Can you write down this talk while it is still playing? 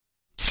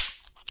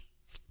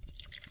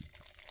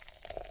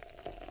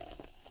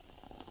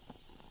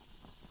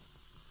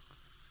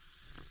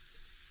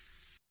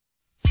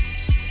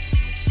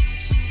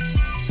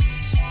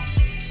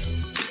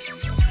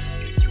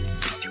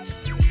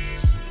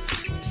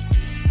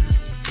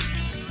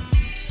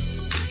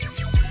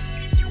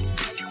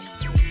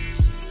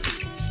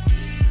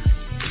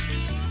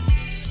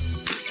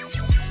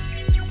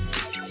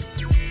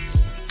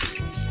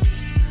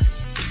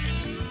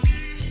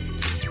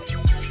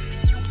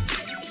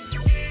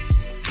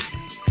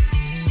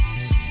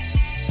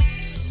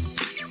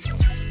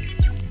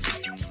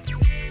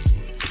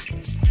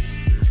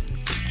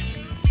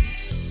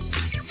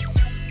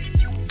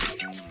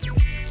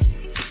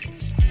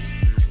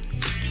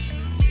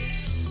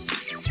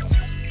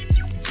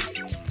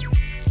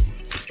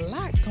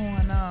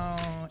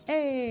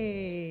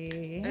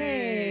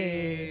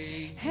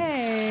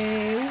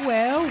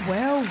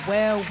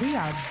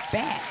are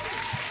back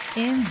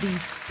in the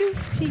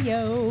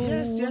studio.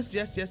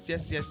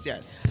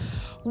 Yes.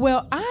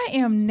 Well, I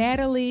am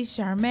Natalie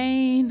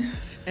Charmaine.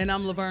 And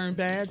I'm Laverne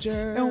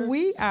Badger. And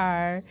we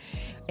are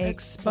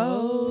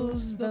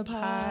Expose the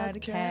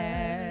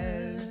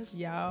Podcast.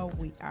 Y'all,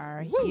 we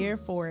are here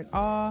for it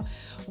all.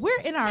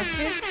 We're in our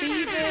 5th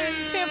season.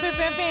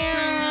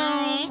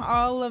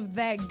 All of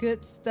that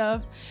good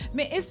stuff.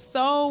 Man, it's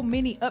so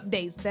many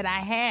updates that I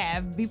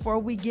have before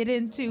we get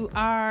into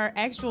our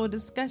actual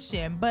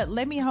discussion. But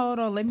let me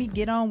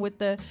get on with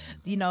the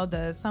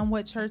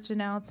somewhat church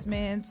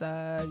announcements,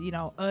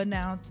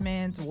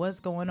 announcements,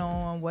 what's going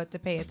on, what to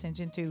pay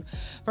attention to.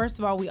 First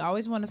of all, we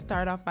always want to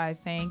start off by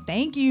saying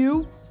thank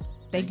you.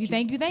 Thank you.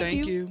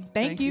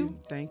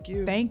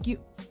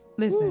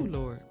 Listen, Ooh,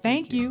 Lord.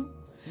 Thank you.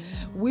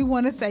 We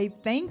want to say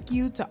thank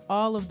you to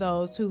all of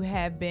those who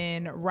have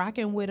been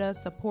rocking with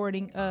us,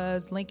 supporting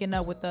us, linking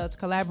up with us,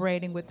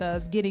 collaborating with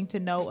us, getting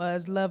to know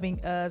us, loving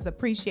us,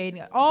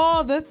 appreciating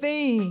all the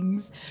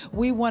things.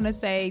 We want to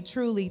say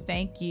truly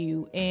thank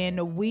you.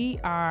 And we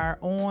are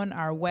on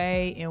our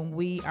way, and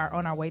we are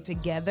on our way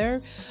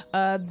together.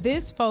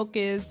 This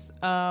focus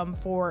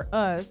for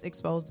us,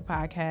 Expose the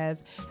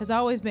Podcast, has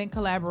always been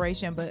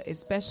collaboration, but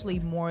especially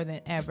more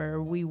than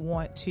ever, we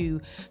want to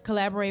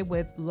collaborate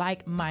with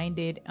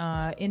like-minded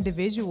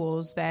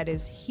individuals that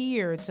is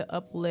here to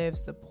uplift,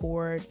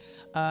 support,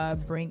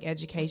 bring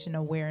education,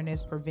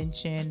 awareness,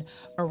 prevention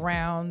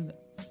around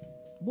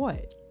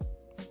what?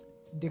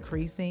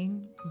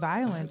 Decreasing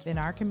violence in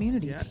our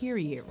community, yes.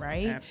 Period,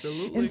 right?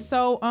 Absolutely. And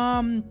so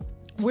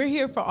we're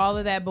here for all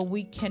of that, but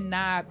we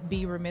cannot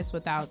be remiss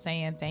without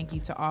saying thank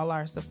you to all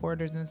our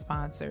supporters and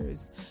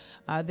sponsors.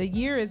 The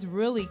year is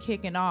really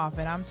kicking off,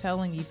 and I'm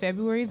telling you,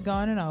 February is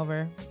gone and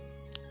over.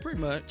 Pretty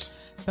much.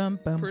 Pretty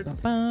much.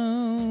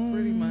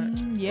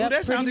 Yep, Ooh,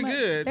 that sounded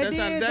good.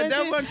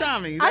 That wasn't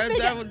Tommy.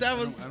 That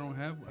was. I don't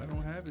have it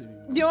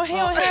anymore. You don't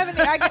have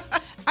any.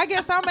 I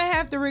guess I'm gonna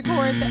have to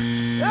record that.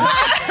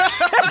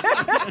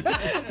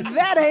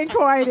 That ain't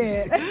quite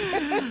it.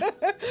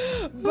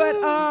 But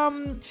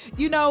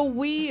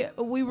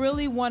we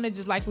really want to,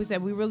 just like we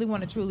said, we really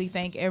want to truly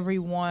thank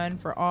everyone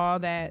for all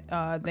that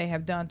they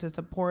have done to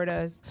support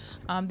us.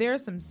 There are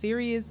some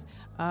serious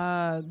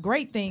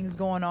great things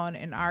going on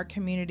in our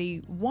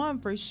community. One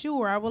for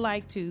sure, I would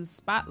like to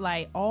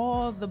spotlight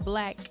all the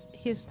Black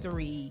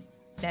history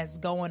that's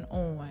going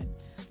on.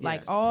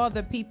 Like, yes. All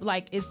the people,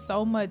 like, it's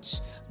so much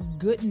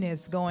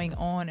goodness going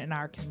on in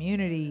our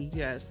community.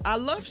 Yes, I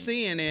love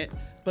seeing it,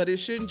 but it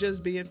shouldn't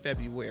just be in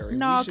February.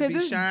 No, we should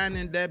be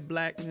shining. That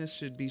Blackness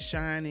should be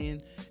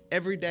shining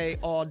every day,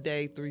 all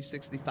day,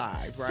 365,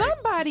 right?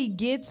 Somebody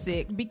gets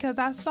it, because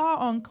I saw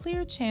on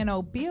Clear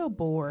Channel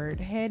billboard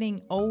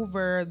heading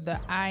over the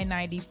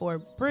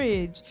I-94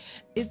 bridge,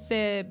 it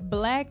said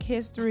Black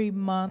History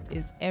Month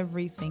is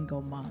every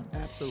single month.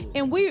 Absolutely.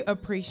 And we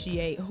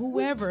appreciate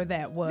whoever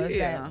that was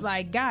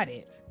that got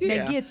it,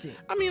 that gets it.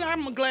 I mean,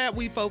 I'm glad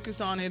we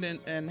focus on it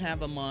and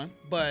have a month,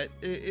 but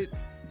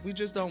we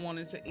just don't want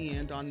it to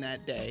end on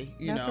that day.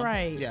 That's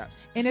right.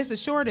 Yes. And it's the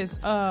shortest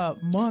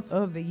month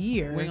of the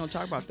year. We ain't gonna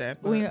talk about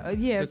that. But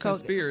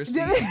conspiracy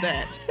of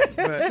that.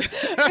 But.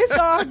 It's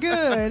all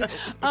good.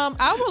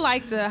 I would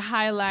like to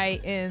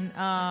highlight and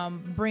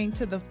bring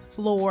to the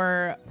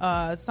floor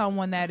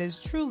someone that is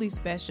truly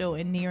special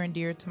and near and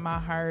dear to my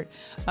heart.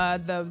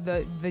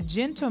 The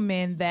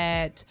gentleman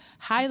that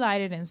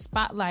highlighted and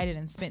spotlighted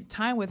and spent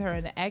time with her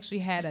and actually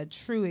had a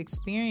true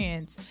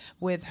experience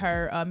with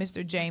her,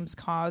 Mr. James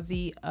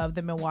Causey of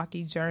the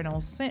Milwaukee Journal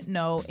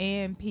Sentinel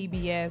and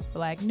PBS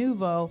Black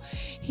Nouveau.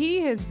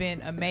 He has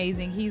been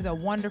amazing. He's a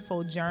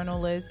wonderful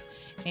journalist,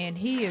 and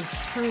he is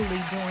truly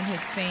doing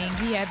his thing.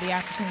 He had the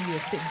opportunity to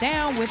sit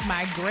down with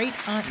my great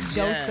aunt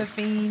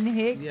Josephine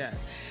Hicks.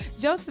 Yes.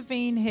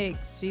 Josephine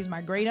Hicks, she's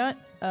my great aunt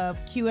of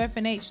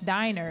QF&H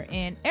Diner,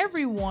 and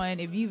everyone,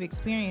 if you've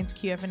experienced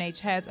QF&H,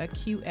 has a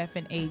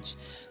QF&H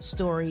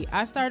story.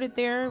 I started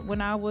there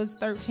when I was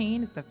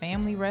 13. It's a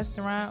family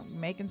restaurant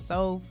making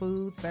soul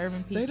food,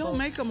 serving people. They don't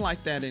make them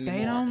like that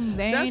anymore.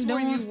 That's where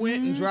you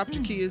went and dropped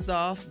your kids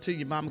off till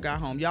your mama got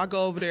home. Y'all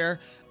go over there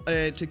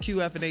to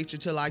QF&H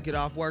until I get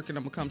off work, and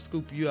I'm gonna come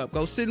scoop you up.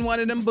 Go sit in one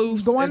of them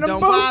booths and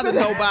don't bother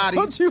nobody.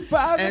 Don't you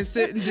bother. And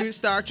sit and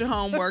start your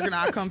homework, and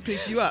I'll come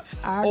pick you up.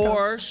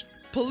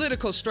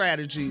 Political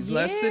strategies. Yeah.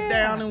 Let's sit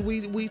down and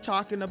we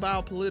talking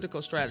about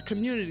political strategy,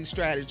 community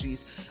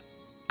strategies.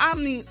 I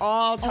mean,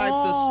 all types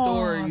of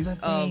stories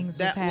of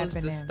that was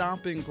the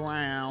stomping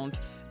ground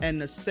and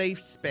the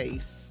safe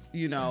space,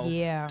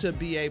 to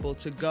be able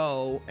to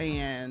go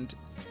and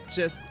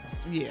just,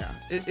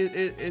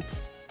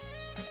 it's.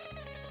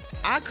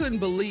 I couldn't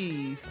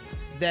believe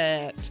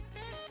that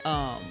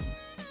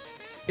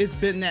it's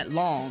been that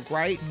long,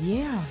 right?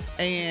 Yeah.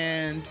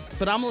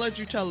 But I'm gonna let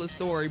you tell the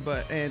story,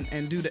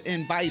 and do the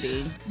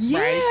inviting. Yeah,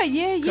 right?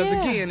 yeah. Because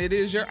again, it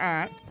is your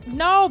aunt.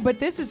 No, but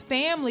this is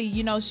family.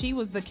 She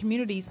was the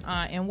community's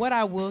aunt. And what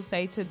I will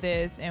say to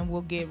this, and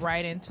we'll get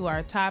right into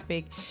our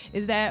topic,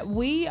 is that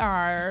we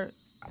are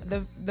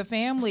the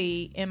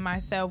family and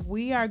myself,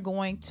 we are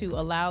going to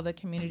allow the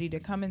community to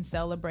come and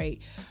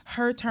celebrate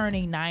her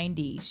turning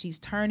 90. She's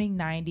turning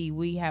 90.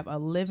 We have a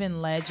living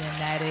legend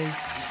that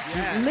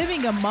is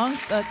living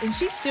amongst us, and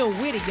she's still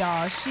with it,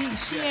 y'all.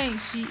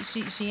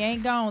 She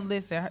ain't gone.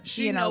 Listen,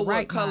 she in her right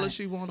what color mind.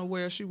 She want to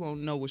wear. She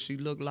won't know what she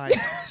look like.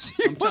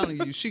 I'm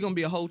telling you, she gonna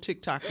be a whole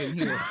TikTok in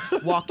here,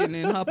 walking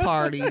in her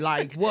party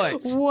like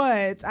what?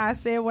 What I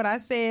said, what I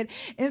said,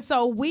 and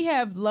so we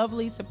have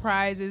lovely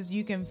surprises.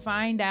 You can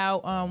find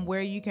out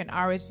where you can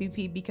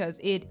RSVP because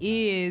it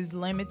is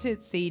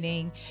limited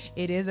seating.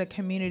 It is a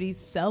community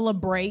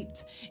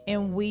celebrate,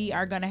 and we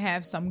are going to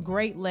have some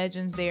great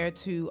legends there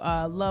to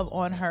love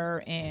on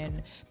her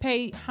and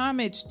pay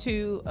homage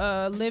to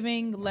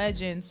living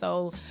legends.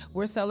 So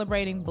we're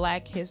celebrating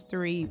Black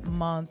History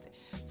Month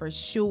for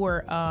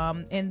sure,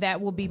 and that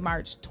will be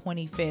March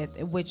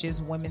 25th, which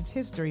is Women's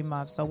History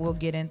Month, so we'll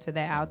get into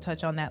that. I'll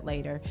touch on that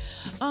later.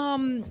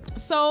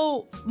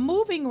 So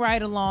moving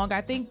right along,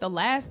 I think the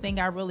last thing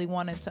I really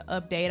wanted to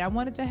update, I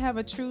wanted to have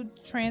a true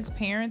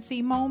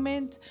transparency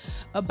moment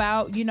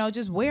about,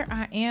 just where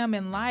I am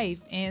in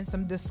life and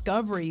some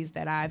discoveries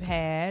that I've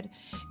had,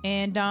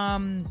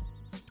 and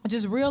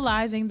just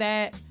realizing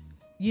that,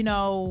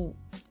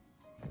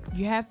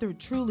 you have to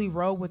truly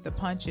roll with the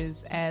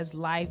punches as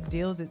life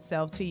deals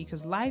itself to you,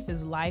 because life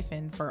is life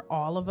and for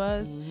all of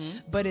us,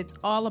 but it's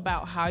all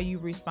about how you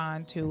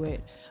respond to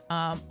it.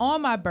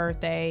 On my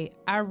birthday,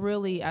 I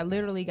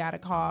literally got a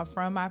call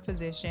from my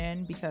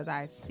physician, because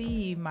I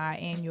see my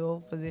annual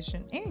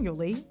physician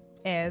annually,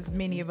 as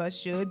many of us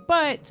should,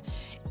 but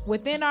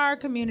within our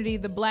community,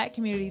 the Black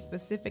community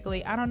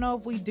specifically, I don't know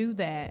if we do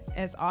that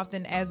as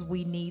often as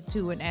we need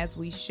to and as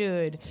we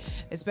should,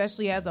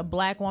 especially as a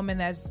Black woman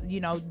that's,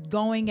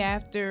 going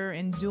after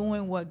and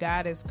doing what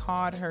God has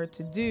called her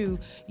to do.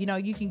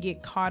 You can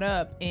get caught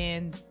up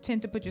and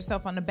tend to put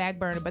yourself on the back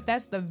burner, but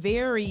that's the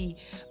very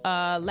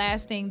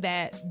last thing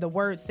that the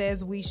word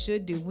says we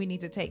should do. We need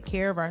to take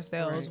care of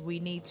ourselves. Right. We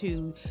need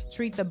to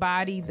treat the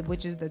body,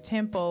 which is the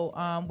temple,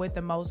 with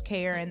the most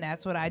care, and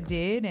that's what I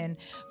did, and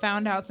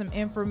found out some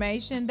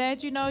information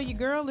that, your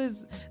girl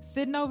is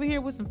sitting over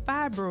here with some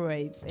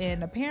fibroids,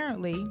 and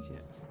apparently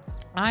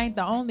I ain't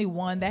the only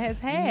one that has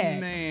had.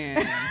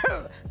 Man.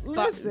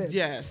 Listen.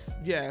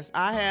 Yes.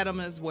 I had them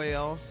as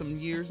well some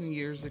years and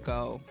years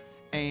ago,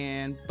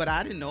 but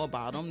I didn't know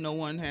about them. No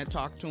one had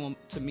talked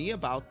to me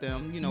about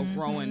them,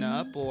 growing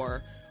up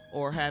or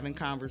having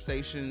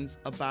conversations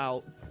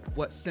about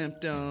what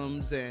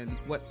symptoms and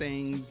what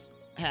things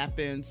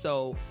happen.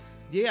 So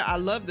yeah, I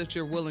love that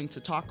you're willing to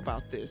talk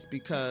about this,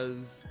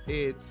 because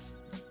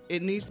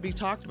it needs to be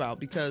talked about,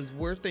 because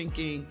we're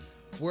thinking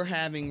we're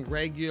having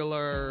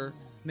regular,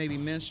 maybe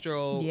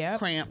menstrual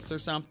cramps or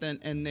something,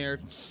 and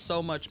there's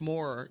so much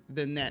more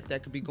than that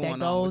could be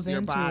going on with your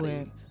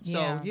body.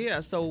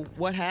 So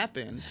what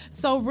happened?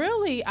 So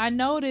really, I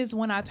noticed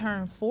when I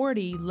turned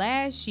 40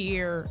 last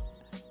year,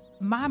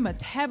 my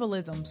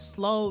metabolism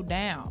slowed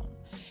down.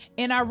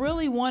 And I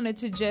really wanted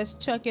to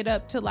just chuck it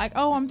up to like,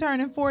 oh, I'm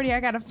turning 40. I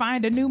got to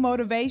find a new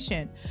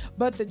motivation.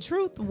 But the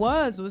truth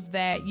was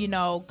that,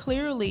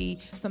 clearly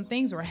some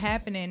things were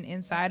happening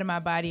inside of my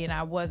body and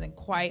I wasn't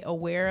quite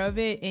aware of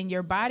it. And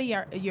your body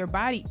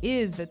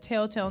is the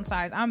telltale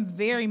signs. I'm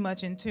very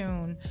much in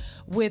tune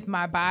with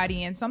my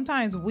body. And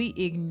sometimes we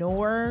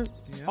ignore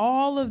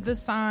all of the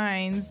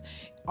signs,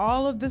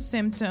 all of the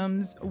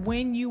symptoms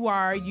when you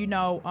are, you're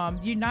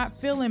not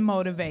feeling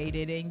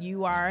motivated, and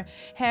you are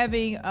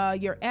having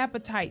your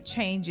appetite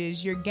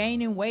changes, you're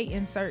gaining weight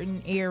in certain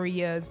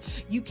areas.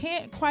 You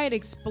can't quite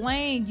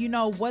explain,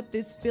 what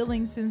this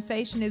feeling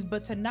sensation is,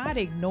 but to not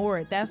ignore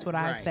it. That's what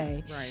I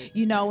say. Right.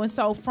 And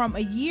so from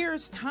a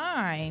year's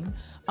time,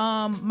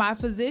 my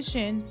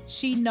physician,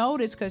 she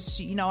noticed,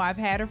 because I've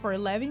had her for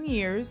 11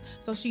 years,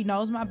 so she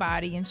knows my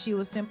body, and she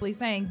was simply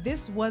saying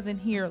this wasn't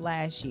here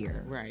last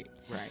year. Right.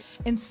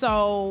 And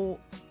so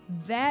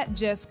that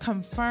just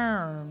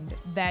confirmed,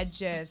 that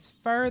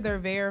just further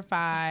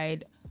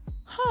verified,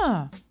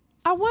 I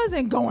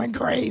wasn't going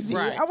crazy.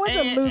 Right. I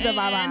wasn't losing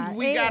my mind. And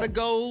we got to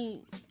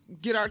go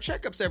get our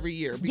checkups every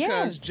year,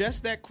 because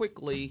just that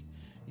quickly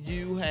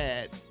you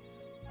had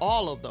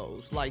all of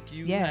those. Like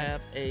you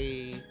have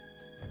a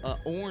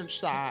orange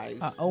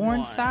size.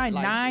 Orange size,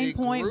 like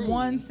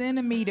 9.1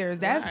 centimeters.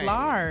 That's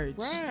large.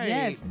 Right.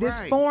 Yes. This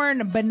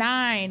foreign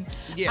benign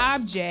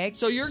object.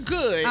 So you're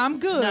good. I'm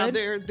good. Now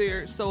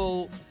they're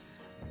so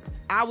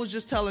I was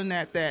just telling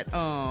that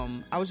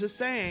I was just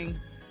saying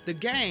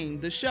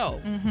the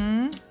show.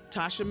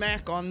 Tasha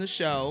Mack on the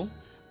show.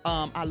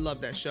 I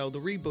love that show, the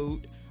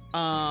reboot.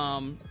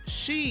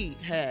 She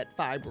had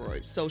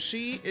fibroids, so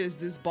she is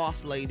this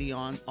boss lady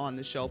on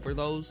the show, for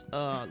those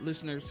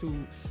listeners who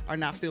are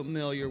not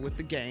familiar with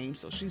the game.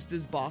 So she's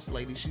this boss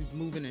lady. She's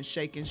moving and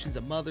shaking. She's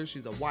a mother,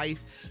 she's a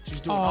wife,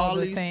 she's doing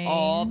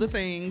all the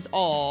things,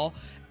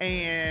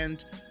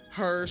 and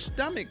her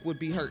stomach would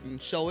be hurting.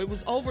 So it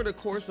was over the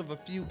course of a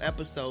few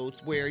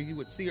episodes where you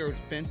would see her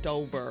bent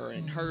over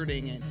and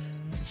hurting, and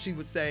she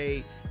would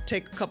say,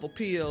 take a couple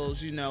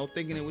pills,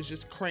 thinking it was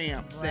just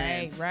cramps.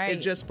 Right. It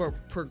just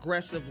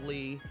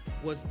progressively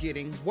was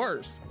getting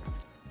worse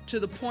to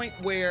the point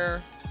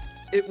where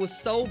it was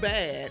so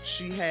bad.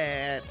 She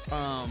had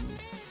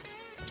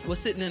was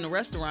sitting in a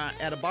restaurant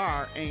at a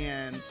bar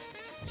and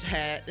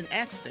had an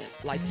accident.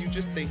 Like, you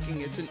just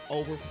thinking it's an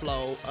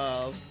overflow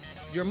of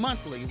your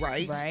monthly,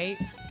 right? Right.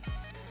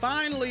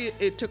 Finally,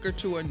 it took her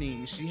to her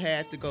knees. She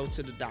had to go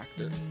to the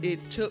doctor.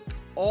 It took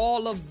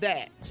all of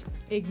that.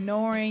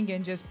 Ignoring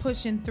and just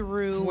pushing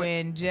through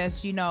and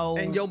just,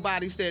 And your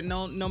body said,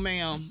 no,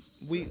 ma'am,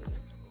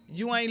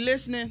 you ain't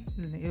listening.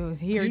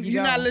 Here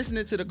you're not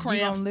listening to the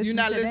cramp. You're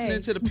not today.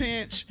 listening to the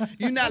pinch.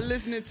 You're not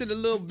listening to the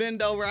little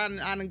bend over. I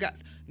done got...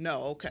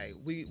 No, okay.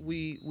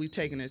 We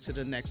taking it to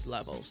the next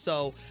level.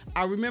 So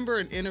I remember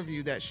an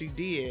interview that she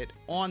did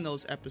on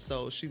those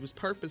episodes. She was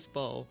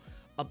purposeful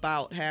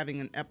about having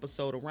an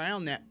episode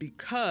around that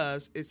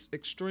because it's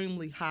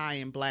extremely high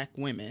in Black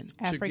women,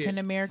 African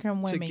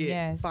American women, to get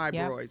yes,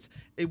 fibroids.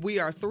 We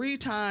are 3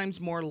 times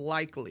more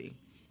likely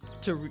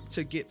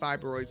to get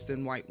fibroids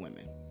than white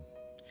women,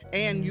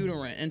 and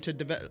uterine, and to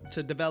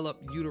develop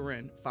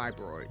uterine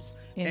fibroids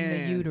in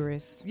the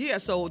uterus. Yeah,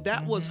 so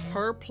that was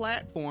her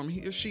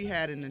platform. She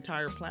had an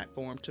entire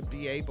platform to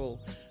be able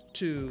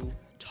to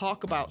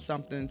talk about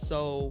something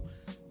so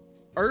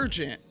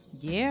urgent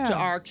to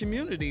our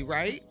community,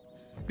 right?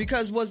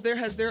 Because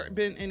has there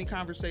been any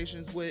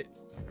conversations with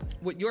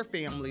your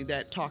family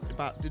that talked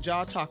about? Did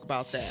y'all talk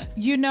about that?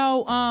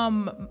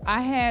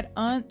 I had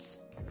aunts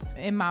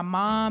and my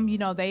mom,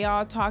 they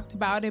all talked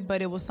about it,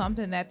 but it was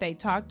something that they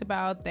talked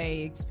about.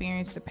 They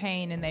experienced the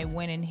pain and they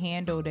went and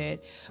handled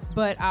it.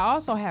 But I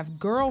also have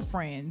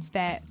girlfriends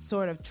that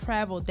sort of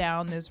traveled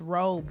down this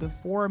road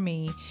before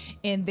me,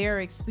 and their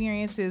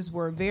experiences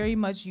were very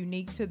much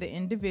unique to the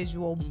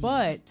individual,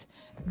 but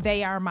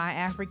they are my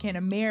African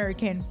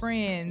American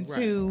friends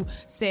who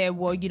said,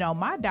 well,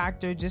 my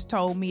doctor just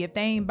told me if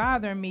they ain't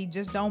bothering me,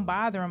 just don't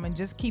bother them and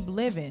just keep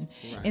living.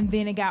 And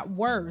then it got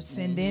worse,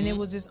 and then it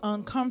was just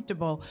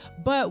uncomfortable.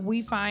 But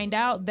we find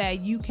out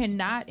that you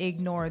cannot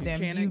ignore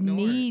them. You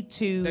need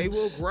to. They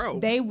will grow.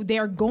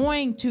 They're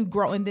going to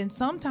grow, and then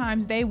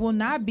sometimes they will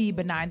not be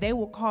benign. They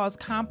will cause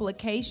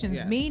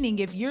complications. Meaning,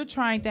 if you're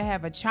trying to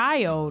have a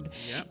child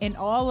and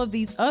all of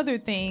these other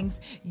things,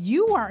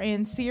 you are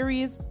in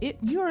serious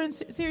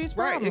problems.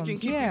 Right, it can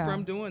keep you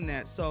from doing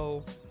that.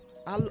 So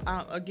I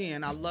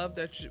love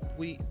that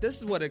this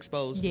is what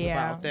Exposed is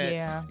about.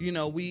 That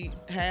we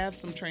have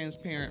some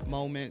transparent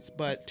moments,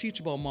 but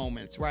teachable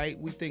moments, right?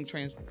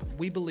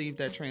 We believe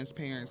that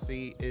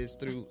transparency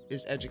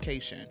is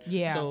education.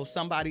 Yeah. So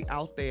somebody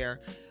out there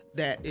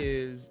that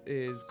is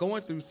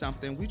going through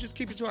something, we just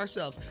keep it to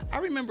ourselves. I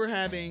remember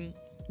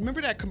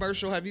that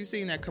commercial? Have you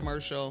seen that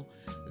commercial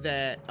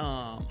that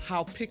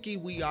how picky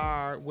we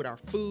are with our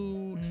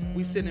food?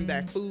 We sending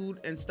back food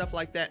and stuff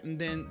like that, and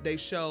then they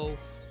show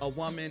a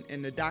woman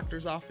in the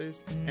doctor's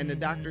office, and the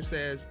doctor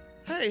says,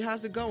 "Hey,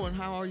 how's it going?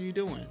 How are you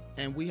doing?"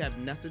 And we have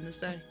nothing to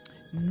say.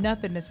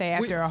 Nothing to say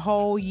after a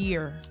whole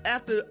year.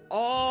 After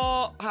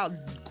all, how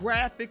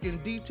graphic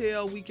and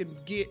detailed we can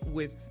get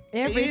with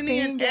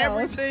everything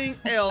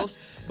else,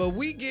 but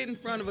we get in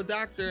front of a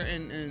doctor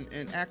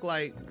and act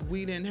like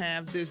we didn't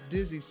have this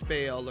dizzy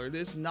spell or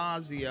this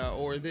nausea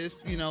or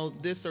this,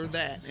 this or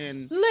that.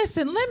 And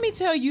listen, let me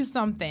tell you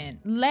something.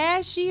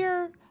 Last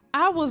year,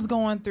 I was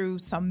going through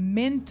some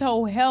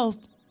mental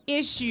health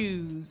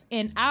issues,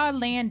 and I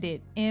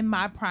landed in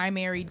my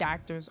primary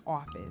doctor's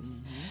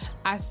office.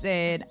 I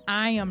said,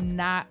 I am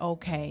not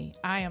okay.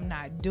 I am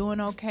not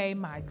doing okay.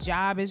 My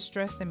job is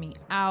stressing me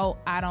out.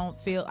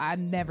 I've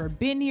never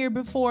been here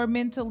before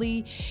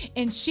mentally.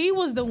 And she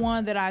was the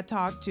one that I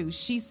talked to.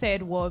 She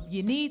said, well, if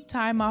you need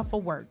time off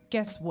of work,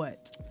 guess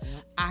what?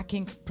 I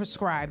can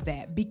prescribe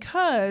that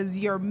because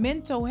your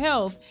mental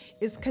health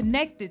is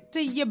connected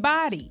to your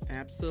body.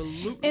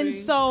 Absolutely. And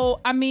so,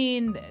 I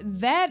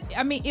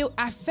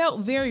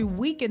felt very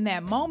weak in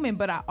that moment,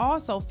 but I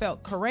also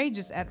felt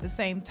courageous at the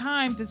same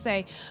time to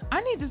say, I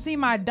need to see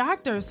my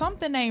doctor.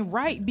 Something ain't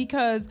right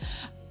because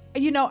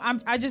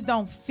I just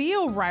don't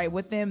feel right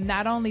with them.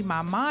 Not only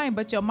my mind,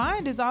 but your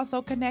mind is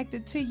also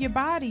connected to your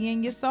body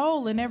and your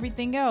soul and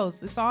everything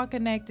else. It's all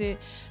connected.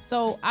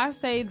 So I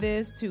say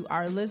this to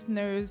our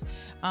listeners.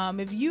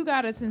 If you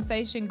got a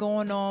sensation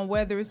going on,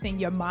 whether it's in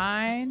your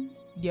mind,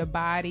 your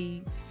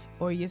body,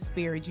 or your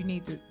spirit, you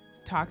need to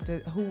talk to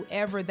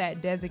whoever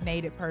that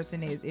designated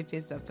person is. If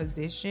it's a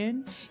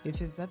physician,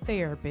 if it's a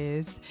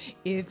therapist,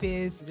 if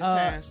it's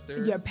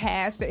your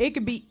pastor, it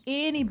could be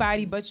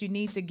anybody, but you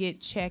need to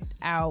get checked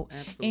out.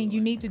 Absolutely. And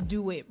you need to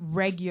do it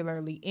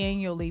regularly,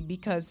 annually,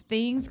 because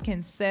things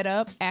can set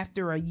up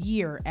after a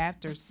year,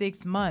 after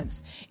 6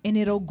 months, and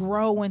it'll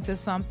grow into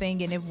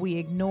something. And if we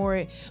ignore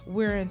it,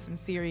 we're in some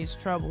serious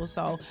trouble.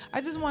 So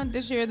I just wanted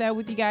to share that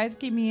with you guys.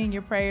 Keep me in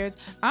your prayers.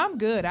 I'm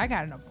good. I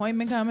got an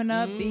appointment coming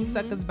up. These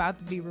suckers about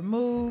to be removed.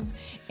 moved,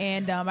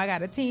 and I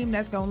got a team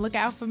that's gonna look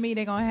out for me.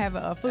 They're gonna have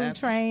a food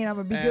train. I'm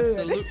gonna be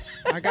good.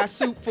 I got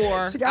soup for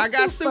her. I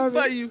got soup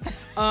for you.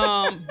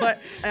 But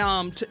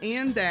to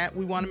end that,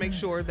 we want to make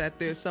sure that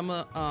there's some,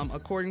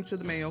 according to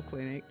the Mayo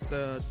Clinic,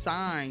 the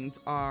signs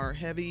are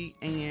heavy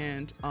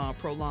and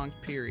prolonged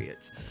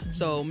periods.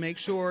 So make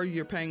sure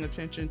you're paying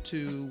attention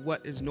to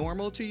what is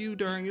normal to you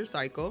during your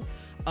cycle.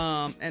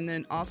 And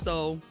then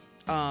also,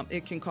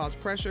 it can cause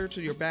pressure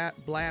to your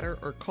bladder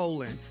or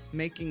colon,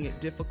 making it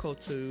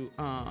difficult to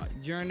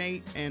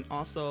urinate, and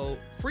also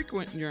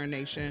frequent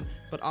urination,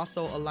 but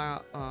also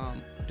allow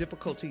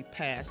difficulty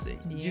passing,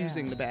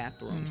 using the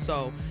bathroom.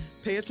 So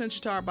pay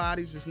attention to our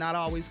bodies. It's not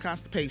always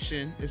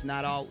constipation. It's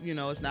not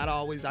it's not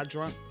always I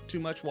drunk too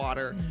much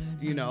water,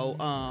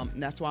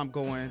 and that's why I'm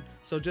going.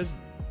 So just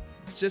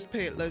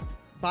pay it.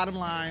 Bottom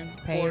line,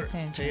 pay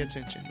attention.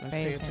 Let's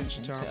pay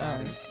attention to our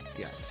bodies.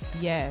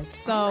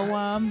 Yes. So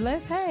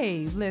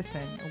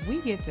listen, we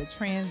get to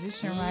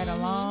transition right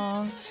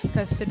along,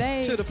 because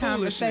today's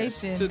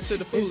conversation to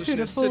the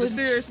foolishness, to the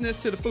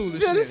seriousness, to the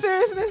foolishness. To the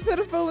seriousness, to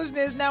the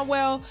foolishness.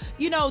 Now,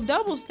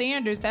 double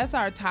standards, that's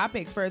our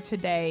topic for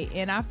today.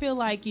 And I feel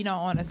like,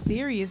 on a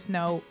serious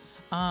note,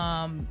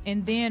 and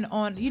then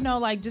on,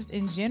 just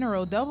in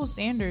general, double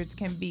standards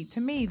can be,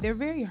 to me, they're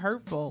very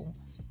hurtful.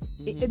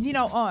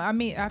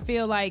 I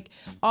feel like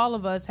all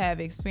of us have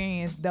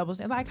experienced double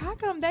standards. Like, how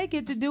come they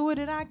get to do it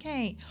and I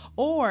can't?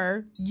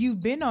 Or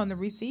you've been on the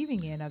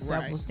receiving end of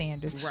double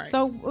standards. Right.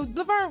 So,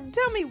 Laverne,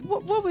 tell me,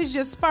 what was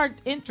your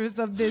sparked interest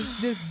of this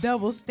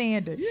double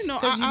standard?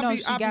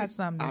 Because she got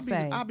something to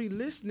say. I'll be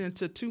listening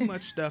to too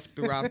much stuff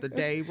throughout the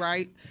day,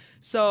 right?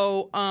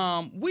 So,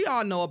 we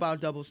all know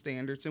about double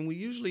standards, and we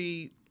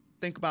usually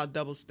think about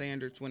double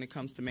standards when it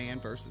comes to man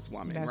versus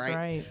woman. That's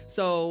right.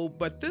 So,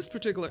 but this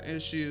particular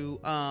issue,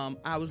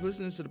 I was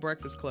listening to the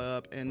Breakfast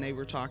Club, and they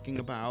were talking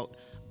about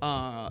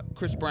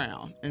Chris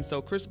Brown. And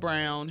so Chris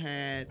Brown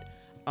had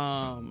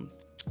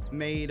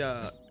made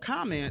a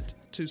comment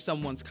to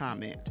someone's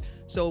comment.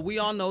 So we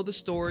all know the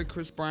story.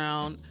 Chris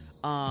Brown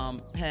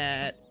was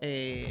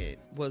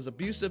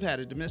abusive, had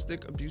a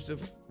domestic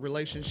abusive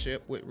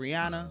relationship with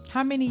Rihanna.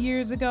 How many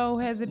years ago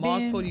has it been?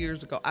 Multiple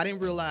years ago. I didn't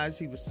realize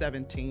he was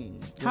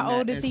 17. How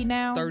old is he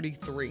now?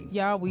 33.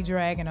 Y'all, we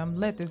dragging him.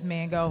 Let this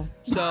man go.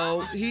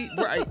 So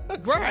right.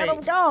 Let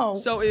him go.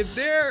 So if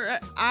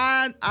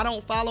I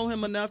don't follow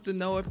him enough to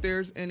know if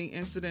there's any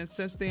incidents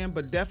since then,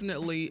 but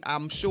definitely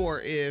I'm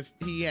sure if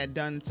he had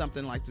done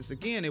something like this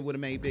again, it would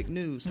have made big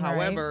news. Right.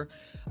 However,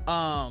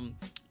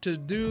 to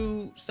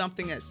do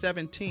something at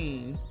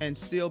 17 and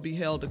still be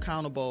held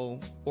accountable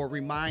or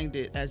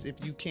reminded as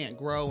if you can't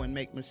grow and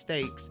make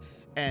mistakes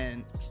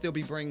and still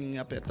be bringing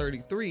up at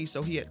 33.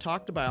 So he had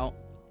talked about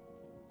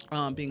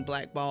being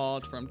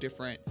blackballed from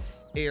different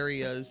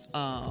areas,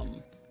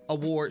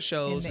 award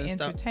shows in the and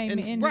stuff.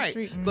 Entertainment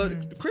industry. Right.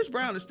 But Chris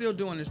Brown is still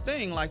doing his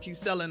thing, like he's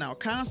selling out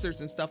concerts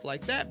and stuff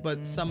like that,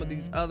 but some of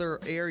these other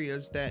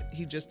areas that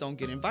he just don't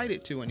get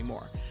invited to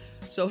anymore.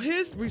 So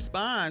his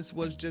response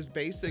was just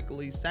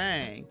basically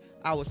saying,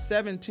 I was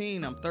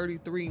 17, I'm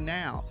 33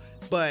 now.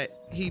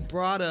 But he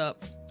brought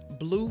up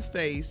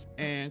Blueface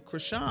and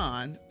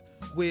Chrisean,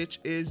 which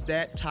is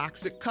that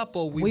toxic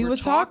couple we were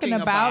talking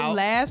about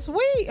last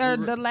week, or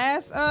the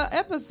last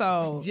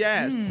episode.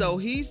 Yes. So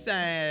he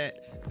said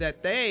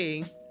that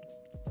they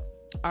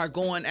are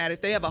going at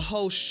it. They have a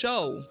whole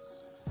show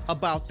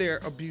about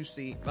their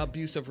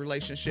abusive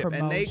relationship.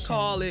 Promotion. And they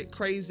call it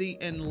Crazy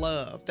in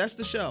Love. That's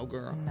the show,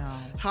 girl. No.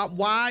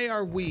 Why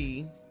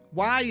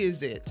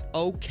is it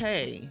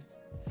okay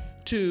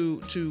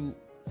to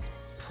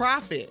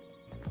profit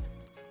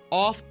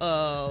off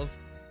of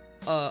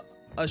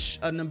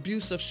an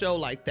abusive show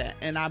like that?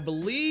 And I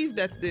believe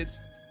that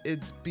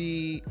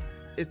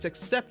it's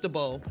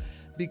acceptable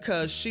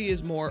because she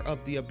is more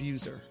of the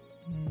abuser.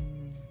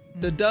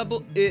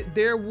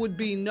 There would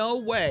be no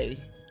way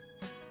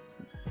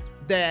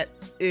that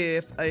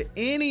if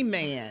any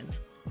man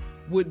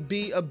would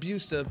be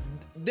abusive,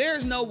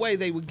 there's no way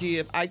they would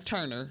give Ike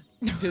Turner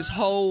his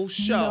whole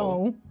show.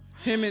 No.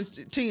 Him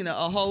and Tina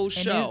a whole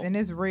show. And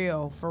it's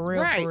real, for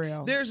real, right. For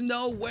real. There's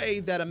no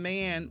way that a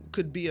man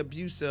could be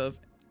abusive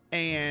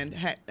and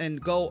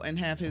go and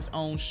have his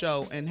own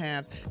show and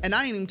I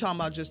ain't even talking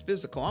about just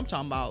physical. I'm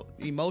talking about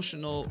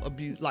emotional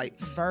abuse. Like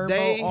verbal,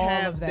 they all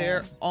have of that.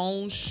 Their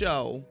own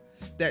show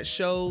that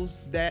shows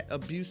that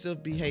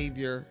abusive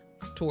behavior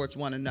towards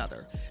one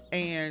another.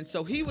 And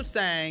so he was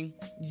saying,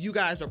 you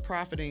guys are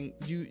profiting,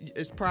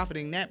 it's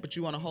profiting that, but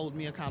you want to hold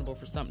me accountable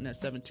for something at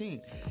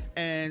 17.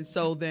 And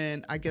so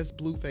then I guess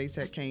Blueface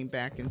had came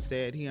back and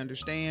said he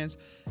understands,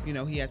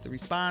 he had to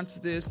respond to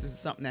this. This is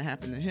something that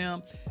happened to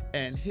him.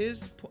 And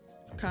his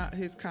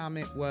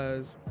comment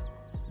was,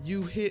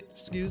 you hit,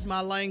 excuse my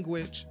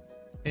language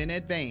in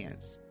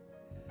advance,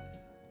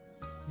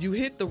 you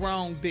hit the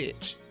wrong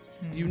bitch.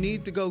 Mm-hmm. You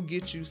need to go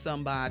get you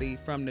somebody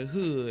from the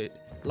hood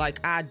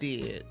like I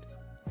did,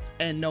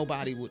 and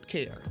nobody would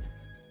care.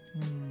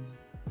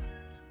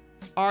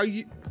 Are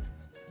you?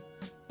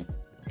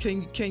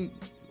 I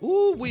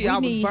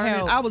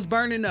was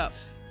burning up.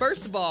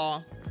 First of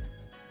all,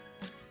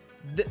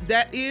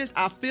 that is,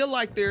 I feel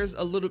like there's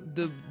a little,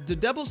 the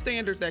double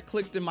standard that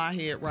clicked in my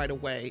head right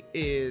away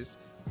is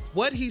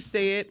what he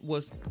said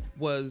was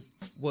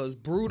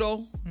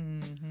brutal,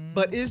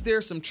 but is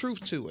there some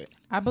truth to it?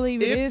 I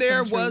believe it is. If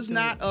there was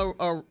not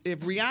if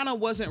Rihanna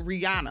wasn't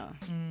Rihanna,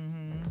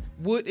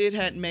 would it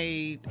had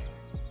made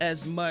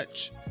as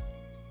much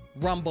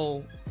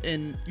rumble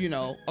in,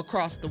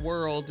 across the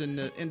world in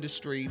the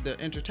industry, the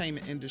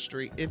entertainment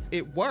industry, if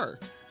it were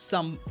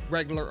some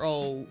regular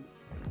old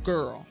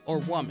girl or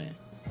woman?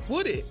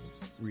 Would it?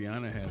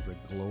 Rihanna has a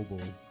global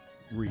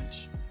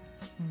reach.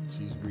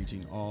 She's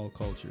reaching all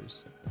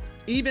cultures.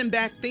 Even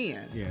back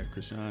then. Yeah,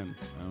 Krishan,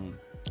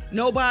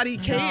 nobody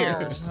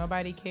cares. No,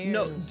 nobody cares.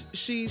 No,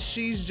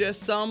 she's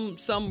just some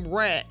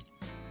rat,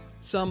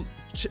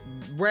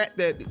 rat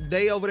that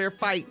they over there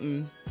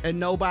fighting, and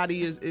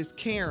nobody is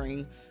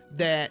caring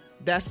that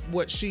that's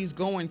what she's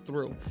going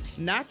through.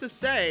 Not to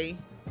say,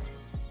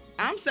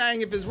 I'm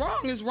saying if it's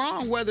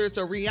wrong, whether it's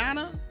a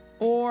Rihanna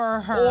or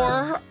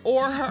her,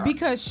 or her,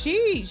 because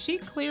she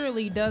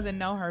clearly doesn't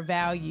know her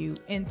value,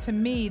 and to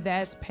me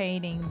that's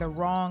painting the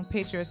wrong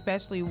picture,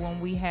 especially when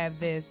we have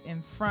this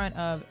in front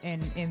of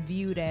and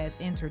viewed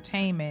as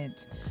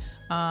entertainment.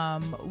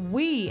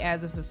 We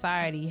as a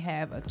society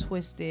have a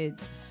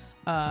twisted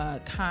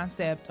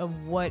concept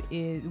of what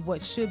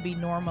should be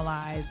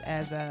normalized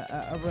as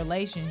a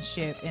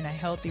relationship, in a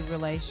healthy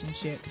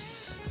relationship.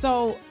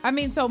 So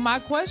my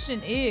question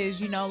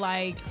is,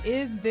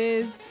 is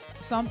this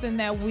something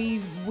that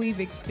we've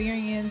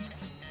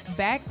experienced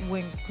back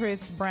when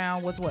Chris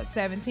Brown was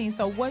 17?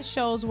 So what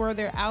shows were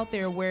there out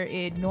there where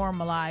it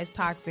normalized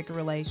toxic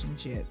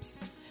relationships?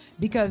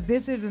 Because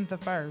this isn't the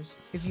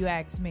first, if you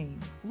ask me.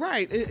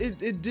 Right.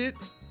 It did.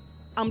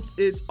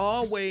 It's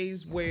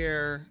always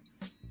where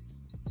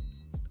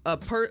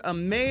a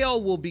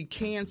male will be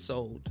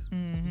canceled,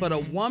 but a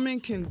woman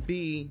can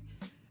be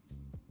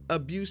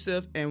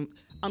abusive, and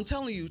I'm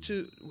telling you,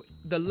 to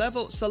the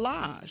level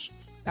Solange.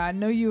 I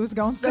knew you was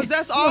gonna say. Because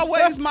that's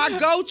always my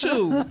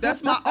go-to.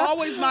 That's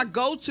always my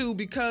go-to,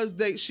 because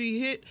she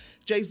hit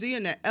Jay-Z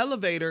in that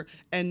elevator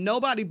and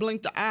nobody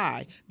blinked an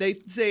eye. They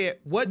said,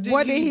 what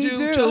did he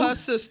do to her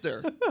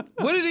sister?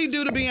 What did he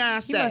do to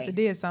Beyonce? He must have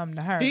did something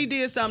to her. He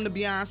did something to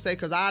Beyonce,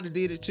 because I'd have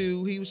did it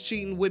too. He was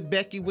cheating with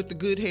Becky with the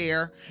good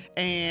hair,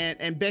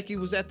 and Becky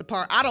was at the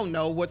party. I don't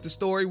know what the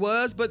story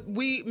was, but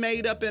we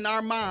made up in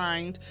our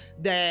mind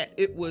that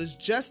it was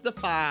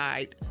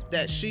justified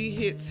that she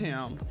hits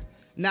him.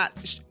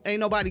 Ain't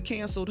nobody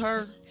canceled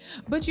her.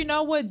 But you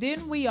know what?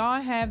 Didn't we all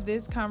have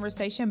this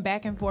conversation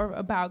back and forth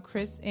about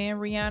Chris and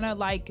Rihanna?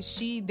 Like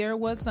there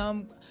was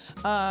some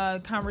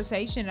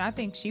conversation. I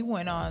think she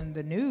went on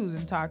the news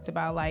and talked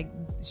about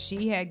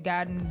she had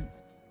gotten,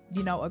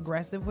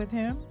 aggressive with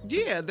him.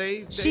 Yeah,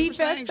 she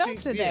fessed up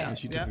to that. And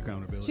she took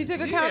accountability. She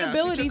took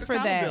accountability for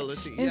that.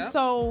 And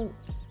so.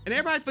 And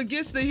everybody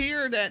forgets to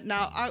hear that.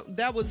 Now,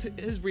 that was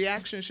his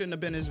reaction. Shouldn't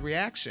have been his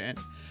reaction.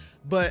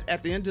 But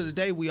at the end of the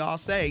day, we all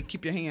say,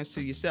 keep your hands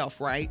to yourself,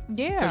 right?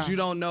 Yeah. Because you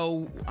don't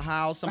know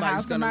how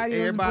somebody's going to,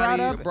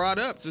 everybody brought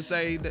up to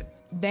say that.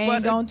 They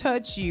ain't going to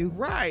touch you.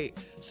 Right.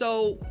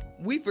 So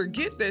we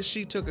forget that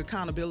she took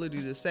accountability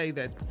to say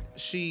that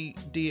she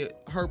did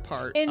her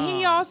part. And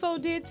he also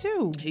did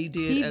too. He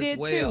did as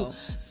well. Too.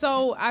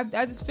 So I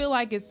just feel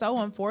like it's so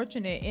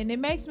unfortunate. And it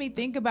makes me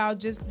think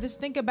about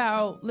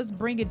let's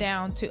bring it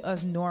down to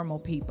us normal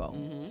people.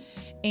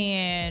 Mm-hmm.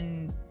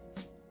 And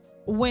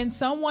when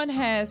someone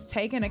has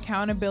taken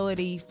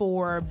accountability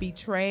for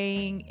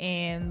betraying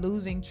and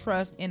losing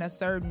trust in a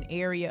certain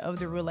area of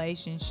the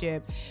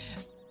relationship,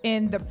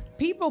 and the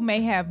people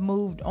may have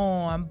moved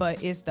on,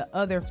 but it's the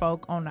other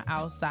folk on the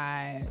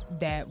outside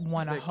that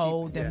want to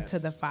hold them to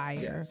the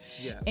fire.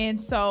 Yes. And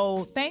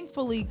so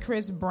thankfully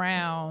Chris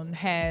Brown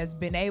has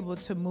been able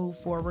to move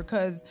forward,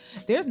 because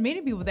there's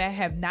many people that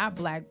have not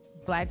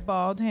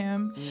blackballed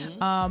him.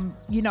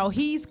 Mm-hmm.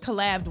 He's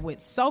collabed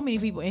with so many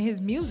people, and his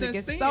music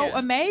is so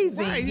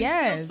amazing. Right,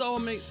 yes, he's still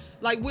so amazing.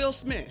 Like Will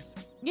Smith.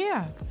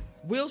 Yeah,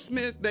 Will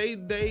Smith.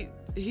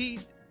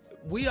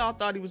 We all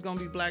thought he was going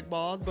to be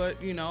blackballed, but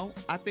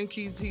I think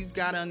he's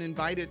got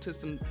uninvited to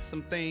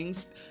some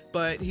things.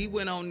 But he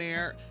went on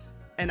there,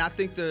 and I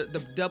think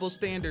the double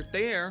standard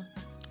there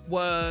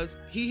was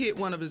he hit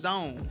one of his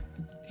own.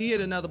 He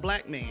hit another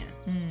black man.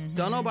 Mm-hmm.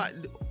 Don't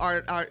nobody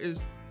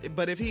is.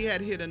 But if he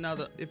had hit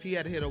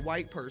a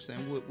white person,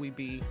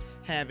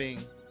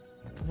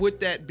 would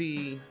that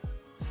be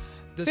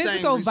the same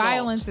physical result?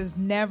 Violence is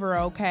never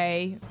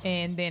okay.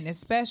 And then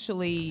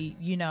especially,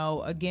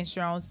 against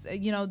your own,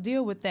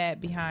 deal with that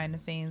behind the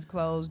scenes,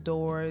 closed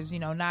doors,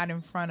 not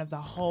in front of the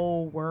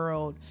whole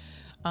world.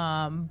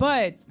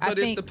 But I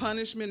think if the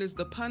punishment is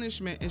the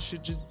punishment, it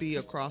should just be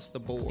across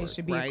the board. It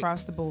should be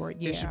across the board.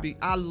 Yeah. It should be.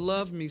 I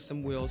love me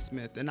some Will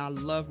Smith, and I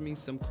love me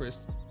some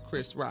Chris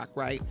Rock,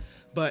 right?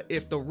 But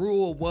if the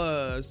rule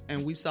was,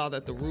 and we saw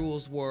that the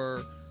rules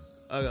were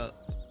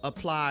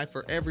applied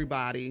for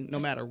everybody, no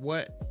matter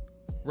what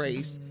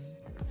race,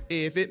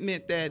 if it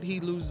meant that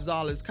he loses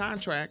all his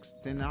contracts,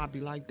 then I'd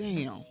be like,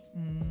 damn.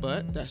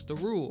 but that's the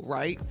rule,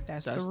 right?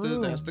 That's the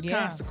rule. That's the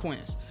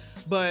consequence.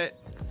 But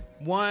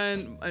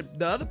the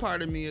other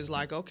part of me is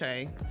like,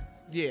 okay,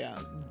 yeah,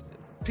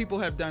 people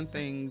have done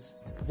things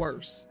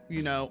worse,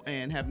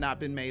 and have not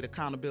been made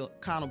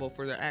accountable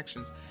for their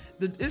actions.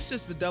 It's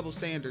just the double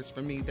standards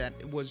for me that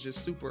was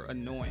just super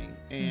annoying.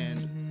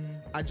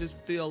 And I just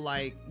feel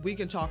like we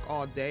can talk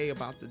all day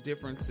about the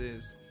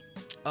differences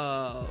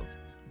of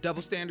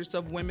double standards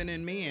of women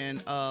and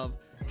men, of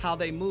how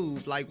they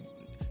move. Like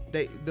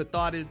the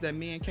thought is that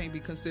men can't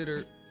be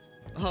considered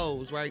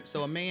hoes, right?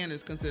 So a man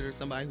is considered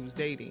somebody who's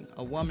dating.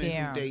 A woman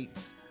who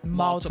dates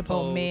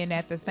multiple men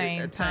at the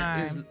same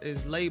time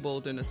is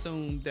labeled and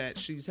assumed that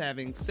she's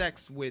having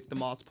sex with the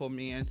multiple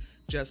men,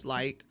 just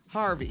like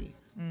Harvey.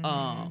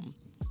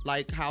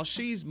 Like how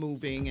she's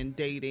moving and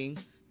dating,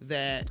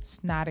 that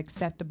it's not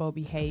acceptable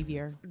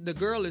behavior. The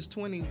girl is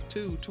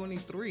 22,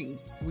 23.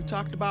 We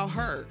talked about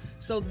her.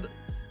 So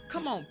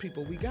come on,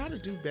 people, we got to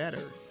do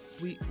better.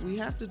 We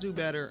have to do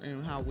better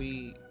in how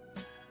we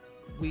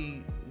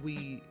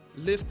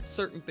lift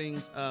certain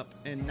things up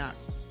and not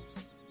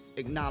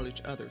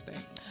acknowledge other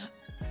things.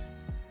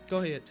 Go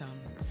ahead, Tom.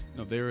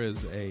 No, there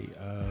is a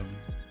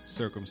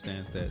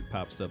circumstance that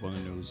pops up on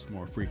the news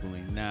more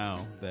frequently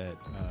now that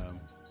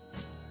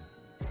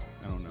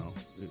I don't know.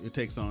 It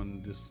takes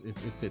on this. It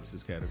fits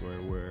this category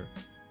where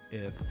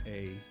if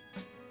a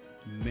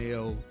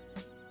male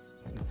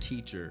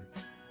teacher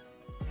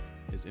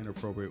is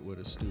inappropriate with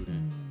a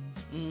student,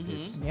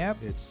 it's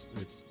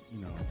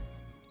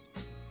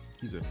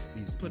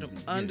he's put him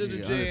under the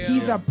jail.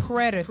 He's a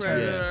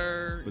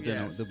predator.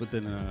 Yeah. But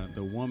then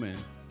a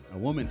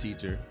woman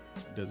teacher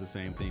does the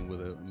same thing with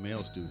a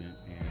male student,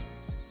 and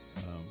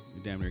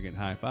you're damn near getting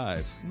high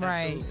fives.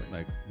 Right.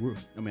 Like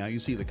you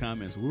see the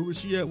comments. Where was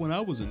she at when I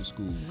was in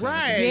school?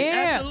 Right.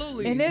 Yeah.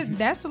 Absolutely. And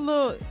that's a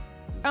little.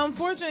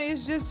 Unfortunately,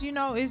 it's just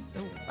it's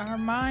our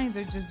minds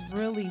are just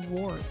really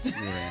warped.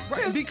 Yeah.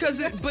 Right.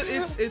 Because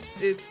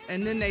it's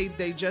and then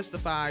they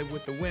justify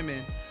with the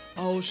women.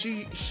 Oh,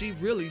 she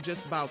really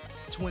just about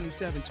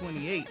 27,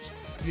 28.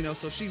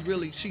 So she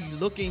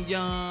looking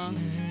young.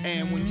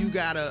 And when you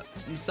got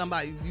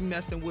somebody you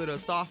messing with a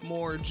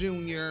sophomore,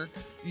 junior,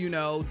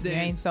 then you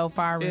ain't so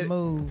far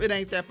removed. It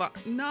ain't that far.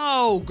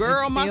 No,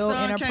 girl, my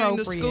son came to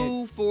inappropriate.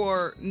 school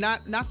for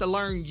not to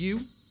learn you.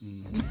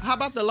 How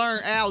about to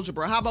learn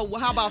algebra? How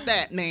about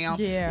that now?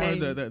 Yeah.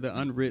 Or the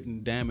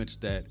unwritten damage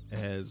that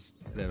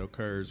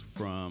occurs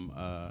from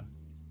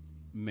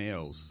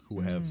males who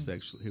have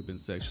who've been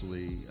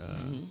sexually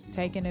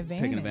taken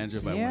advantage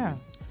of by women.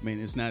 I mean,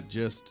 it's not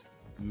just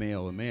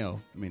male and male.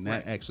 I mean,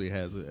 that actually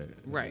has a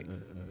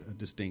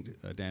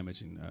distinct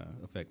damaging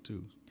effect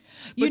too.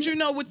 But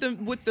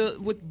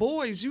with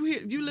boys,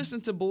 you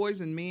listen to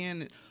boys and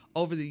men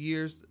over the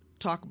years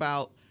talk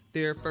about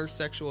their first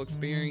sexual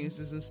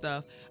experiences and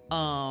stuff,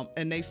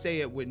 and they say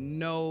it with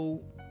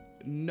no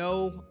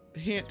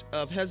hint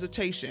of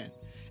hesitation.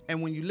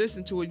 And when you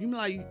listen to it, you're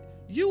like,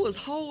 you was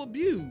whole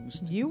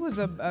abused. You was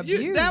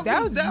abused. That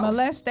was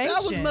molestation.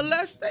 That was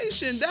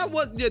molestation. That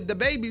was the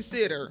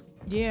babysitter.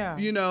 Yeah.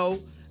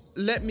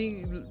 Let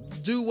me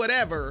do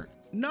whatever.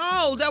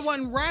 No, that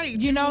wasn't right.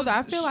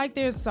 I feel like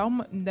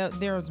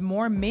there's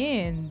more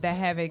men that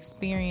have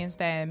experienced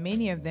that, and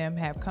many of them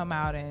have come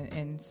out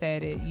and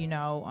said it,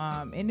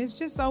 and it's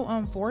just so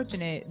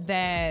unfortunate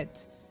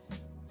that,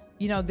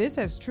 this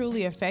has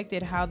truly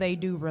affected how they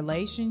do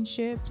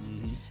relationships,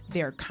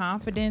 their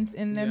confidence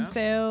in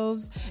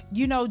themselves,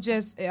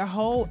 just a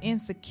whole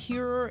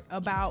insecure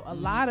about a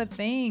lot of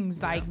things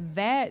like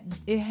that.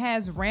 It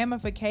has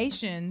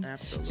ramifications.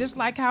 Absolutely. Just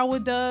like how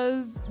it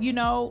does,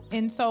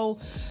 and so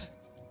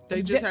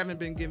they just haven't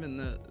been given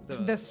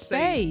the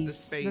safe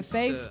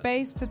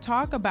space to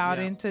talk about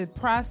it and to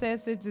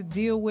process it, to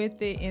deal with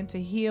it, and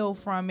to heal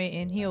from it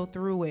and heal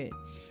through it.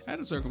 I had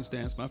a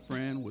circumstance. My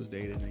friend was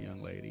dating a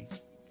young lady.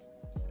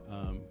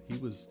 He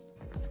was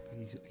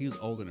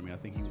older than me. I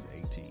think he was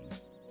 18.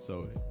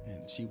 So,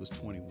 and she was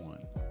 21.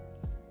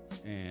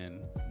 And,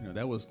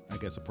 that was, I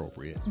guess,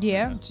 appropriate.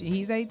 Yeah,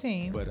 he's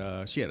 18.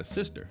 But she had a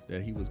sister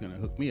that he was going to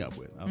hook me up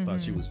with. I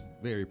thought she was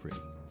very pretty.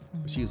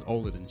 But she was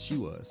older than she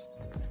was.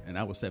 And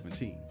I was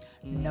 17.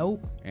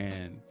 Nope.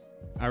 And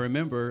I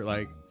remember,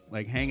 like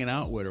hanging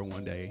out with her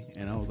one day.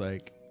 And I was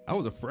like, I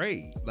was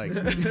afraid. Like,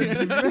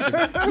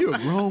 you're a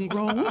grown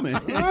woman.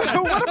 What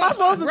am I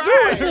supposed to do?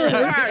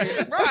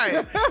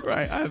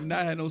 Right. I have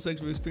not had no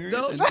sexual experience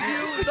those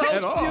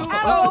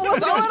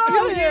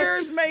few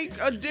years make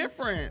a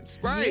difference,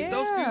 right? Yeah.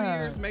 Those few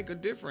years make a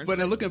difference. But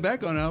then looking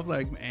back on it, I was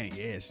like, man,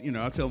 yes.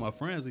 I tell my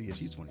friends, yeah,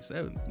 she's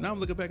 27. Now I'm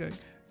looking back like,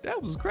 that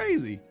was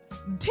crazy.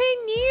 10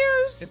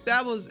 years? If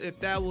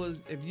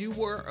you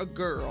were a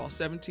girl,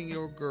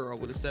 17-year-old girl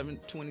with a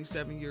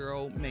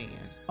 27-year-old man.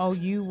 Oh,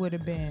 you would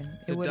have been.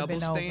 It would have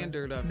been over. The double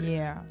standard of it.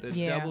 Yeah.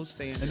 The double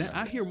standard. And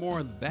I hear more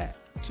of that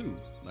too.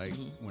 Like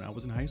when I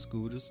was in high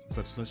school, this such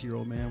and such year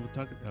old man was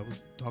talking. I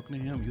was talking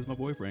to him. He was my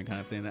boyfriend,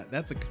 kind of thing. That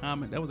was a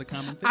common thing.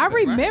 I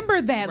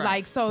remember that. Right.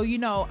 Like, so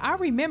I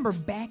remember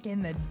back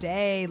in the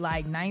day,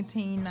 like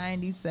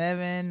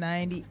 1997,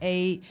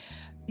 98.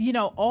 you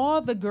know,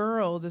 all the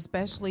girls,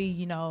 especially,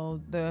 you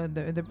know,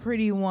 the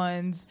pretty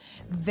ones,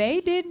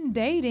 they didn't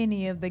date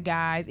any of the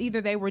guys.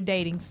 Either they were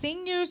dating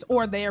seniors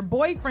or their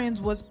boyfriends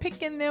was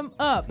picking them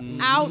up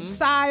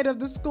outside of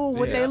the school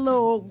with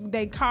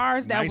their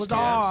cars that was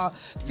all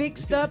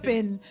fixed up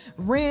in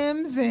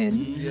rims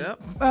and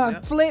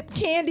flip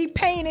candy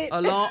painted.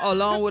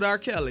 Along with R.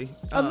 Kelly.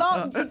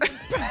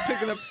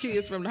 Picking up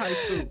kids from the high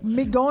school.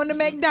 Me going to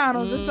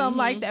McDonald's or something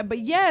like that. But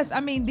yes, I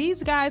mean,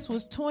 these guys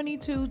was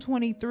 22,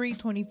 23,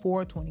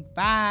 24,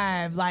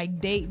 25, like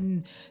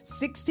dating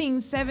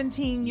 16,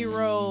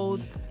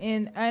 17-year-olds.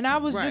 And I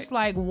was just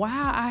like,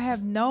 wow, I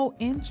have no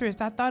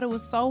interest. I thought it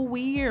was so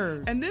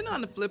weird. And then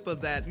on the flip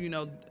of that, you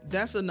know,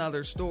 that's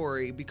another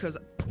story, because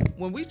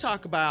when we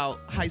talk about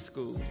high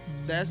school,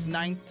 that's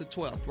 9th to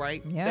 12th,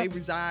 right? Yep. They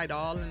reside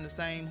all in the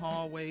same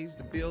hallways,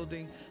 the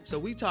building. So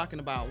we talking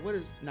about, what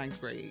is 9th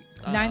grade?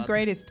 9th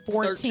grade is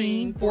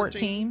 14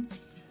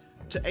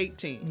 to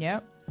 18.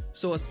 Yep.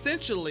 So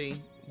essentially,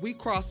 we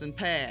crossing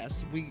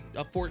paths.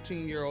 A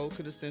 14-year-old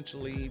could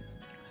essentially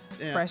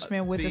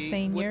freshman with a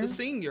senior. With the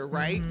senior,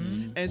 right?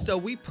 Mm-hmm. And so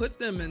we put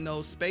them in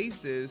those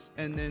spaces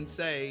and then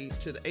say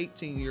to the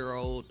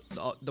 18-year-old,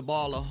 the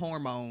ball of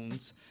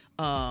hormones,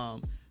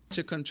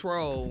 to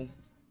control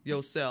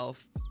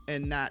yourself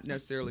and not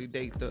necessarily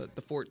date the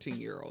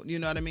 14-year-old. You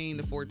know what I mean?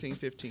 The 14,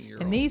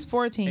 15-year-old. And these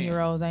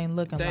 14-year-olds ain't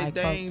looking like 14-year-olds.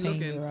 They ain't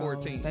looking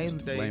 14. They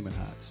flaming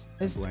hots.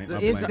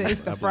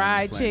 It's the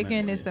fried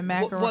chicken. It's the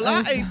macaroni. Well,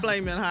 I ate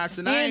flaming hots,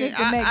 and it's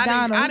the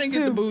McDonald's I didn't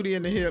get the booty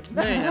in the hips.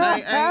 Man,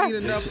 I ain't eat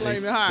enough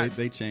flaming hots.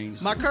 They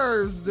changed. My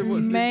curves.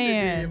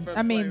 Man,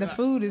 I mean, the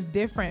food is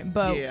different,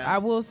 but I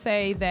will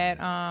say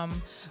that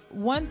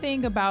one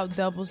thing about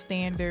double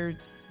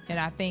standards, and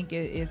I think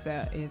it's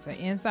an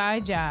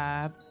inside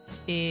job,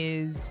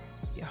 is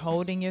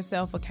holding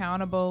yourself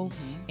accountable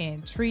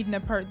and treating a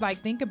person like,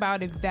 think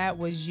about if that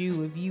was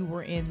you, if you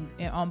were in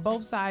on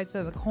both sides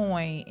of the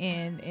coin,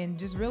 and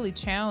just really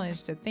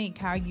challenged to think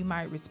how you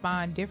might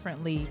respond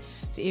differently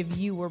to if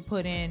you were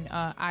put in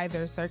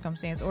either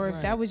circumstance, or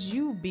if that was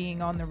you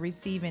being on the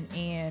receiving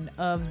end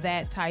of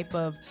that type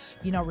of,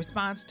 you know,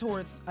 response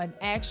towards an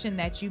action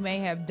that you may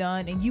have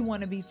done, and you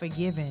want to be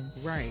forgiven.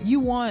 Right.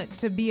 You want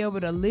to be able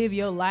to live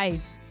your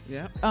life.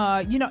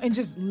 Yeah. You know, and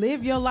just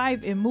live your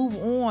life and move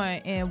on,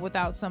 and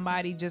without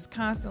somebody just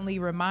constantly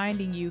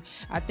reminding you.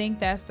 I think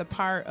that's the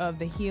part of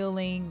the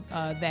healing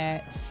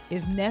that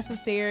is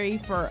necessary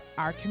for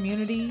our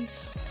community,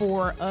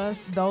 for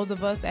us, those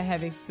of us that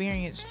have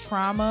experienced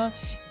trauma,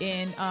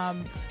 in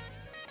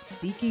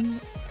seeking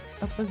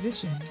a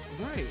physician.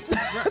 Right.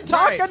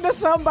 Talking to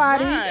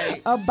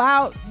somebody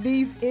about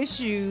these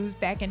issues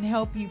that can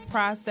help you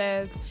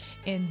process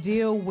and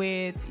deal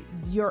with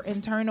your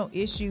internal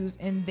issues,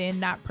 and then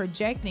not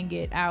projecting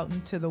it out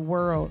into the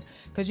world,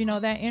 because you know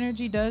that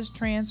energy does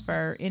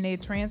transfer, and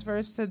it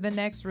transfers to the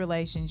next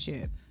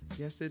relationship.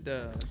 Yes, it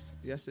does.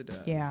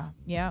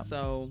 Yeah.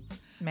 So,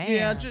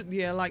 man,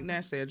 like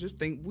Nat said,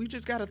 we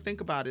just got to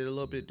think about it a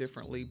little bit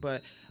differently.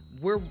 But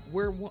we're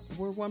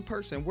one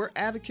person. We're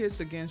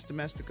advocates against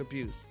domestic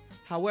abuse.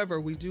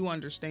 However, we do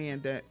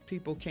understand that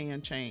people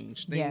can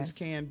change. Things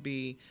can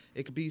be,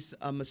 it could be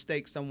a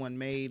mistake someone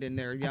made in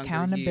their younger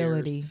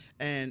accountability years.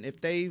 And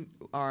if they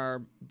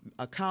are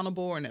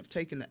accountable and have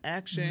taken the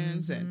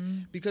actions,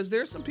 and because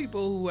there's some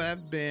people who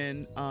have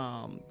been,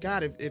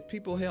 if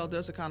people held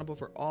us accountable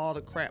for all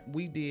the crap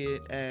we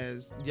did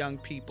as young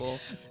people,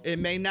 it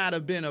may not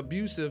have been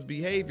abusive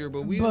behavior,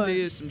 but we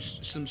did some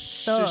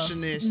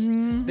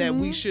shishiness that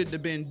we shouldn't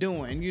have been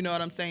doing. You know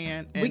what I'm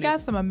saying? And we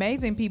got some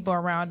amazing people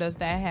around us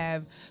that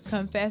have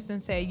confessed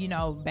and say, you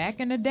know, back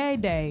in the day,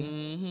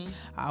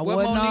 I what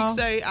wasn't Monique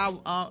say,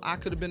 I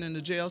could have been in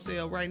the jail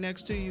cell right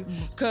next to you,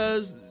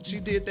 because she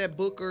did that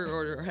book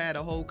or had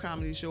a whole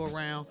comedy show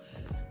around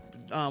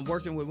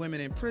working with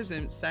women in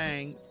prison,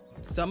 saying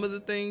some of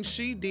the things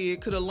she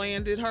did could have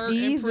landed her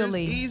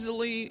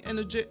easily in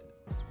the jail.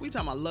 We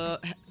talking about love,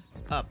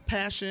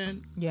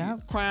 passion,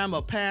 crime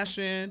of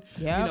passion,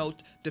 you know,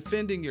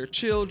 defending your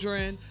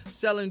children,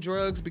 selling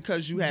drugs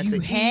because you had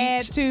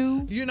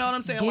to. You know what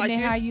I'm saying? Getting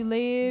how you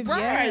live.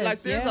 Right.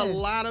 Like there's a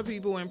lot of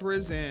people in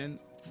prison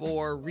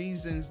for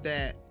reasons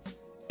that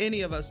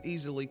any of us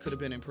easily could have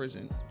been in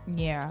prison.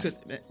 Could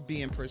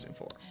be in prison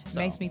for. So.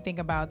 Makes me think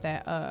about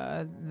that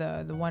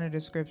the one of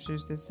the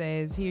scriptures that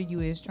says, here you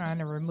is trying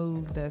to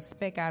remove the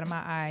speck out of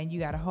my eye, and you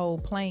got a whole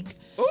plank.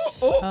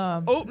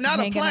 Not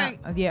a plank.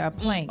 A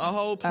plank. A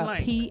whole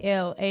plank.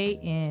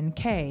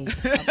 PLANK. A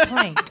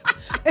plank.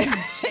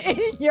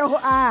 In your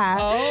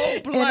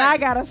eye. And I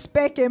got a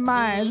speck in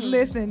mine.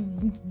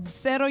 Listen,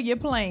 settle your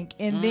plank,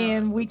 and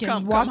then we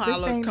can walk this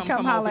thing.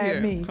 Come holler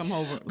at me. Come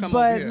over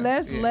but here.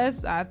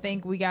 let's I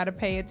think we got to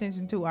pay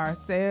attention to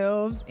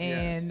ourselves,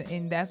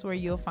 and that's where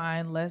you'll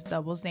find less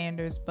double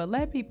standards. But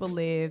let people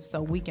live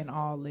so we can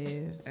all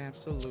live.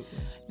 Absolutely.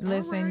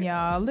 Listen,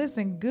 y'all.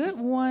 Listen, good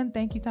one.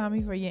 Thank you,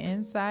 Tommy, for your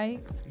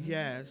insight.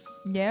 Yes.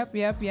 Yep.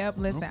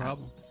 Listen. No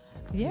problem.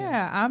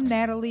 Yeah, I'm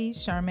Natalie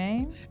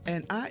Charmaine.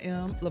 And I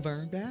am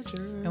Laverne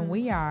Badger. And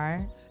we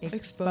are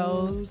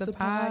Expose the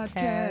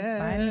Podcast.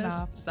 Signing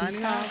off.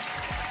 Signing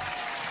off.